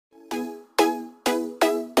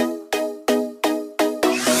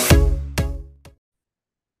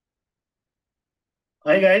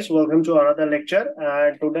Hi guys, welcome to another lecture.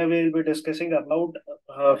 And today we will be discussing about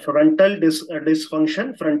frontal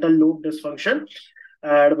dysfunction, frontal lobe dysfunction.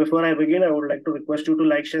 And before I begin, I would like to request you to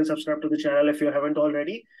like, share, and subscribe to the channel if you haven't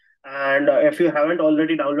already. And if you haven't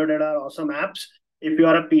already downloaded our awesome apps, if you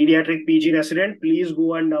are a pediatric PG resident, please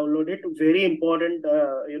go and download it. Very important,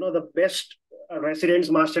 the best residents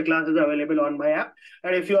masterclass is available on my app.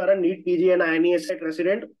 And if you are a NEET PG and INES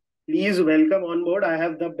resident, please welcome on board. I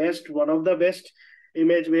have the best, one of the best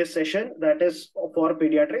image-based session that is for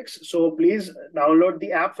pediatrics. So please download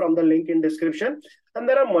the app from the link in description. And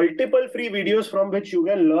there are multiple free videos from which you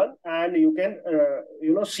can learn and you can,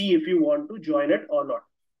 see if you want to join it or not.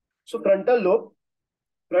 So frontal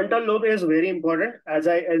lobe is very important as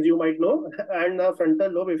you might know. And the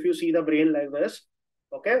frontal lobe, if you see the brain like this,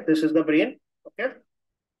 okay, this is the brain, okay.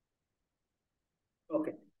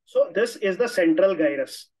 Okay, so this is the central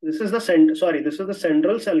gyrus. This is the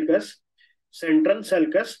central sulcus.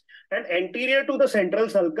 And anterior to the central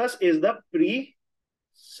sulcus is the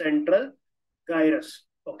precentral gyrus,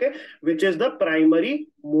 okay, which is the primary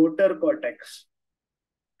motor cortex.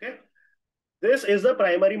 Okay, this is the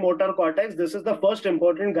primary motor cortex. This is the first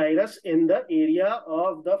important gyrus in the area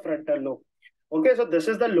of the frontal lobe. Okay, so this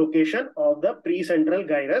is the location of the precentral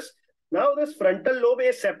gyrus. Now this frontal lobe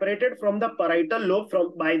is separated from the parietal lobe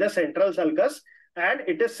by the central sulcus, and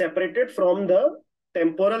it is separated from the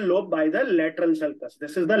temporal lobe by the lateral sulcus.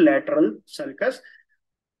 This is the lateral sulcus,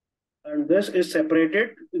 and this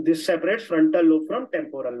separates frontal lobe from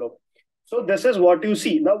temporal lobe. So this is what you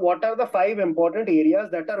see. Now, what are the 5 important areas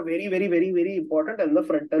that are very, very, very, very important in the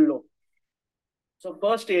frontal lobe? So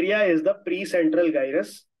first area is the precentral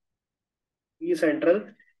gyrus.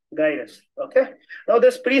 Okay. Now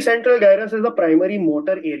this precentral gyrus is the primary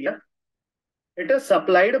motor area. It is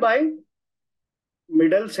supplied by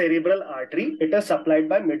middle cerebral artery. And it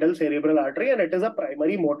is a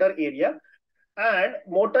primary motor area. And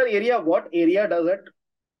motor area, what area does it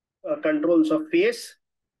control? So face,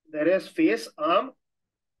 there is face, arm,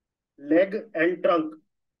 leg, and trunk.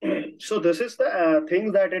 So this is the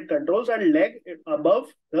things that it controls, and leg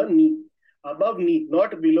above the knee. Above knee,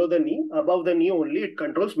 not below the knee. Above the knee only it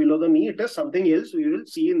controls. Below the knee, it is something else we will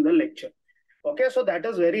see in the lecture. Okay, so that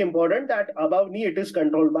is very important, that above knee it is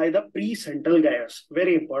controlled by the precentral gyrus.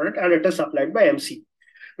 Very important, and it is supplied by MC.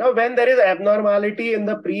 Now, when there is abnormality in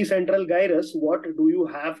the precentral gyrus, what do you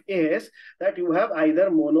have is that you have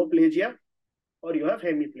either monoplasia or you have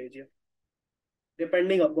hemiplegia,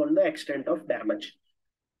 depending upon the extent of damage.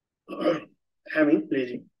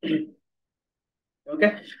 Hemiplegia.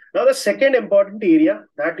 Okay. Now, the second important area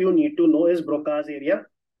that you need to know is Broca's area.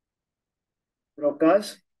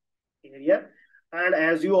 And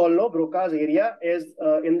as you all know, Broca's area is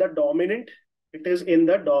in the dominant. It is in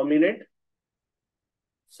the dominant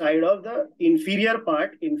side of the inferior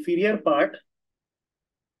part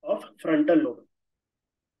of frontal lobe.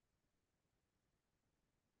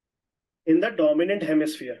 In the dominant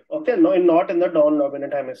hemisphere. Okay, no, not in the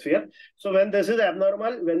non-dominant hemisphere. So when this is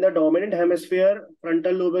abnormal, when the dominant hemisphere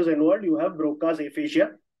frontal lobe is involved, you have Broca's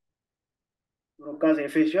aphasia.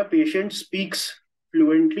 Patient speaks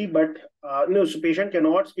fluently, but patient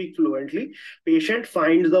cannot speak fluently. Patient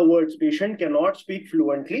finds the words. Patient cannot speak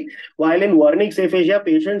fluently. While in Wernicke's aphasia,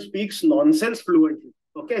 patient speaks nonsense fluently.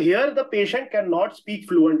 Okay, here the patient cannot speak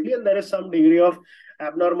fluently, and there is some degree of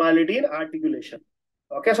abnormality in articulation.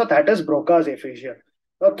 Okay, so that is Broca's aphasia.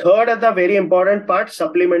 Now, third is the very important part,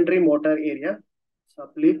 supplementary motor area.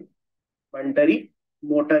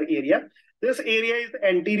 This area is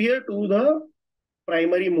anterior to the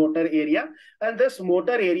primary motor area, and this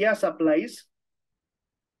motor area supplies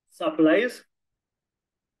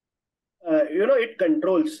it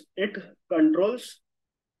controls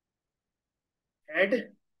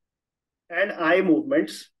head and eye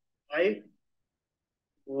movements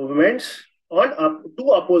on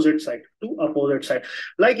two opposite side.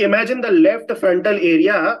 Like imagine the left frontal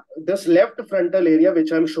area, this left frontal area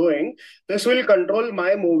which I'm showing, this will control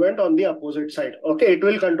my movement on the opposite side. Okay, it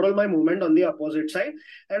will control my movement on the opposite side.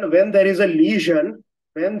 And when there is a lesion,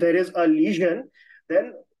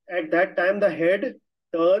 then at that time the head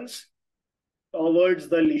turns towards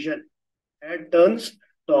the lesion.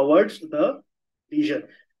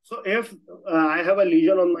 So if I have a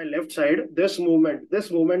lesion on my left side, this movement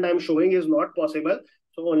I'm showing is not possible.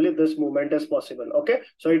 So only this movement is possible. Okay.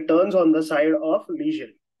 So it turns on the side of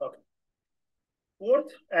lesion. Okay.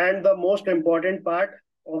 Fourth and the most important part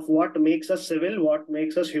of what makes us civil, what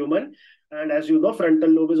makes us human. And as you know, frontal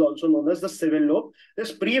lobe is also known as the civil lobe.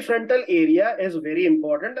 This prefrontal area is very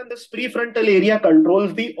important. And this prefrontal area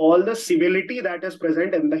controls all the civility that is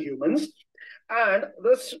present in the humans. And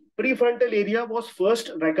this prefrontal area was first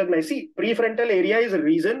recognized. See, prefrontal area is a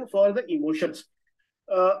reason for the emotions.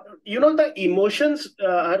 The emotions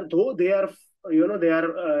are, though they are, they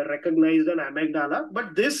are recognized in amygdala,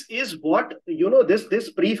 but this is what, this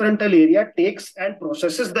prefrontal area takes and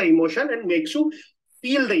processes the emotion and makes you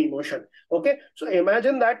feel the emotion. Okay, so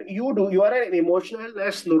imagine that you are an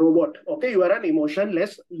emotionless robot. Okay, you are an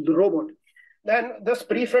emotionless robot. Then this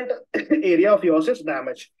prefrontal area of yours is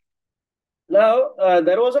damaged. Now,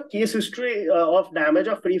 there was a case history of damage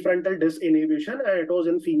of prefrontal disinhibition, and it was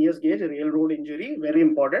in Phineas Gage railroad injury, very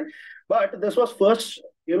important. But this was first,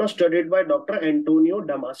 studied by Dr. Antonio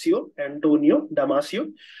Damasio.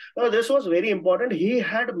 This was very important. He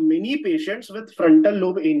had many patients with frontal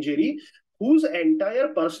lobe injury whose entire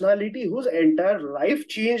personality, whose entire life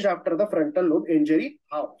changed after the frontal lobe injury.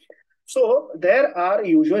 How? So there are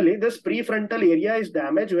usually this prefrontal area is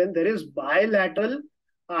damaged when there is bilateral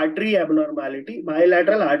artery abnormality,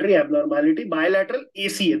 bilateral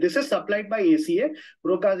ACA. This is supplied by ACA.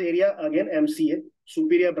 Broca's area, again, MCA,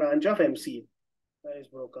 superior branch of MCA. That is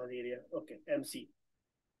Broca's area. Okay, MC.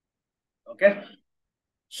 Okay.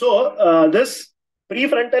 So this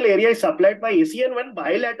prefrontal area is supplied by ACA, and when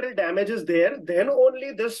bilateral damage is there, then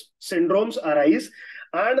only this syndromes arise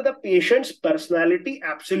and the patient's personality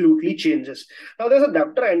absolutely changes. Now, there's a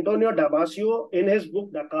Dr. Antonio Damasio in his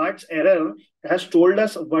book, Descartes' Error, has told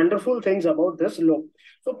us wonderful things about this lobe.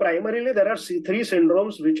 So, primarily, there are three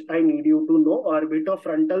syndromes which I need you to know.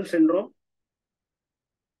 Orbitofrontal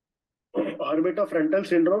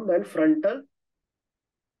syndrome, then frontal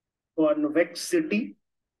convexity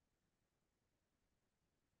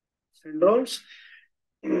syndromes,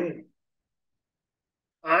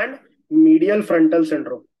 and medial frontal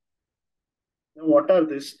syndrome. Now, what are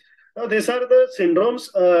these? Now, these are the syndromes.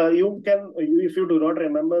 If you do not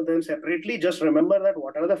remember them separately, just remember that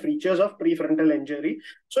what are the features of prefrontal injury.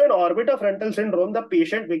 So, in orbitofrontal syndrome, the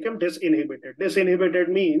patient became disinhibited. Disinhibited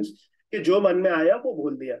means कि जो मन में आया वो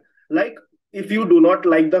बोल दिया. Like, if you do not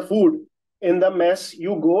like the food in the mess,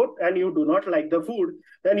 you go and you do not like the food,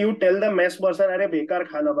 then you tell the mess person, "Arey bekar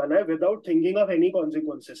khana bana hai," without thinking of any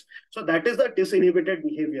consequences. So that is the disinhibited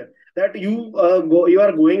behavior. That you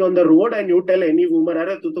are going on the road and you tell any woman,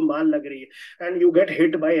 "Arey tu to maal lag rahi hai," and you get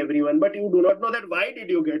hit by everyone, but you do not know that why did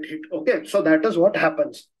you get hit. Okay, so that is what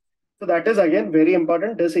happens. So that is again very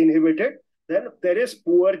important, disinhibited. Then there is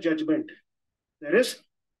poor judgment.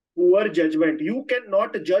 Poor judgment. You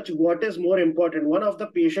cannot judge what is more important. One of the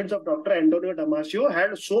patients of Dr. Antonio Damasio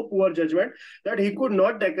had so poor judgment that he could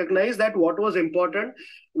not recognize that what was important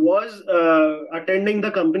was attending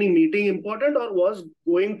the company meeting important or was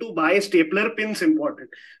going to buy stapler pins important.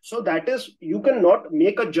 So that is, you cannot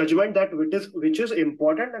make a judgment that which is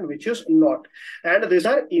important and which is not. And these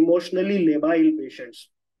are emotionally labile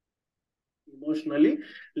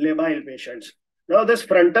patients. Now, this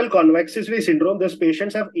frontal convexity syndrome, these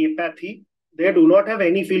patients have apathy. They do not have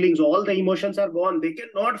any feelings. All the emotions are gone. They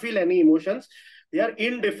cannot feel any emotions. They are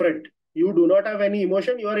indifferent. You do not have any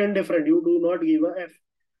emotion. You are indifferent. You do not give a F.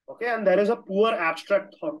 Okay, and there is a poor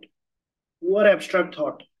abstract thought.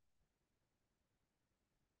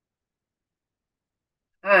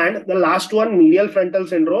 And the last one, medial frontal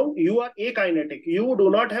syndrome, you are akinetic. You do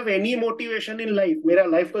not have any motivation in life. मेरा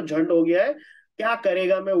life तो झंड हो गया है. क्या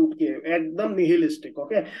करेगा मैं उठ के, एकदम निहिलिस्टिक.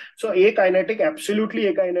 ओके, सो akinetic, absolutely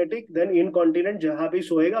akinetic. Then incontinent, जहां भी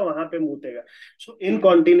सोएगा वहां पे मुतेगा. So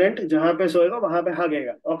incontinent, जहां पे सोएगा वहां पे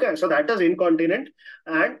हागेगा. Okay, so that is incontinent.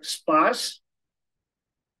 And sparse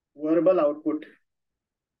verbal output,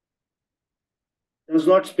 does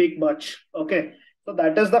not speak much. Okay, so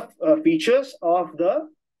that is the features of the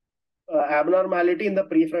abnormality in the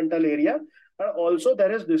prefrontal area. And also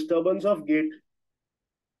there is disturbance of gait.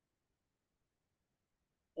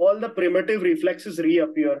 All the primitive reflexes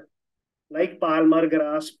reappear, like palmar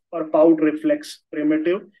grasp or pout reflex.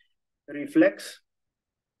 Primitive reflex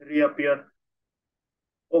reappear.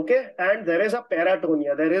 Okay, and there is a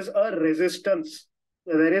paratonia. There is a resistance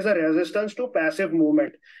to passive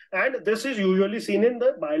movement, and this is usually seen in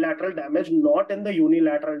the bilateral damage, not in the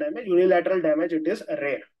unilateral damage. Unilateral damage, it is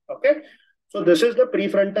rare. Okay, so this is the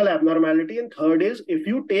prefrontal abnormality. And third is, if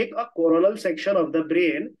you take a coronal section of the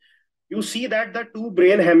brain, you see that the two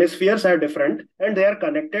brain hemispheres are different and they are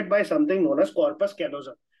connected by something known as corpus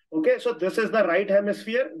callosum. Okay, so this is the right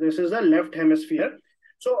hemisphere, this is the left hemisphere.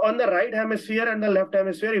 So on the right hemisphere and the left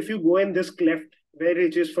hemisphere, if you go in this cleft where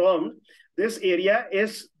it is formed, this area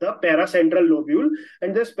is the paracentral lobule,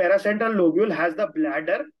 and this paracentral lobule has the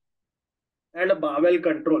bladder and a bowel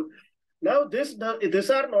control. Now, these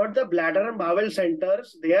are not the bladder and bowel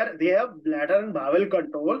centers. They have bladder and bowel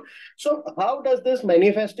control. So how does this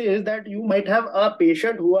manifest is that you might have a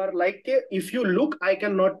patient who are like, if you look, I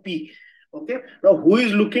cannot pee. Okay. Now, who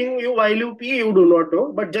is looking you while you pee, you do not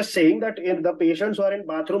know. But just saying that in the patients who are in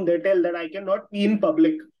bathroom, they tell that I cannot pee in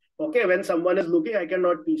public. Okay. When someone is looking, I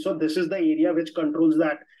cannot pee. So this is the area which controls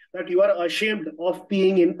that you are ashamed of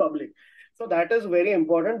peeing in public. So that is very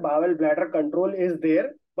important. Bowel bladder control is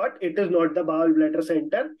there, but it is not the bowel bladder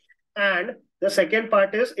center. And the second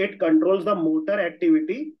part is it controls the motor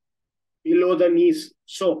activity below the knees.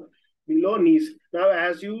 So below knees. Now,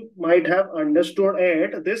 as you might have understood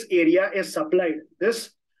it, this area is supplied. This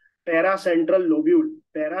paracentral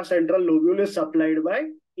lobule is supplied by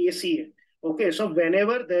ACA. Okay, so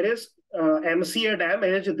whenever there is MCA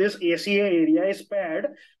damage, this ACA area is spared.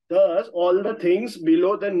 Thus, all the things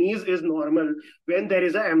below the knees is normal when there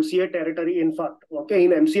is a MCA territory infarct. Okay,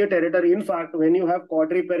 in MCA territory infarct, when you have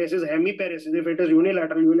quadriparesis, hemiparesis, if it is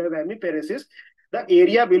unilateral, you will have hemiparesis. The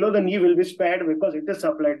area below the knee will be spared because it is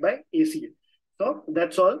supplied by ACA. So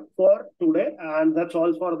that's all for today, and that's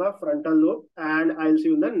all for the frontal lobe. And I'll see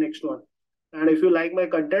you in the next one. And if you like my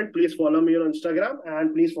content, please follow me on Instagram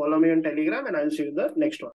and please follow me on Telegram, and I'll see you in the next one.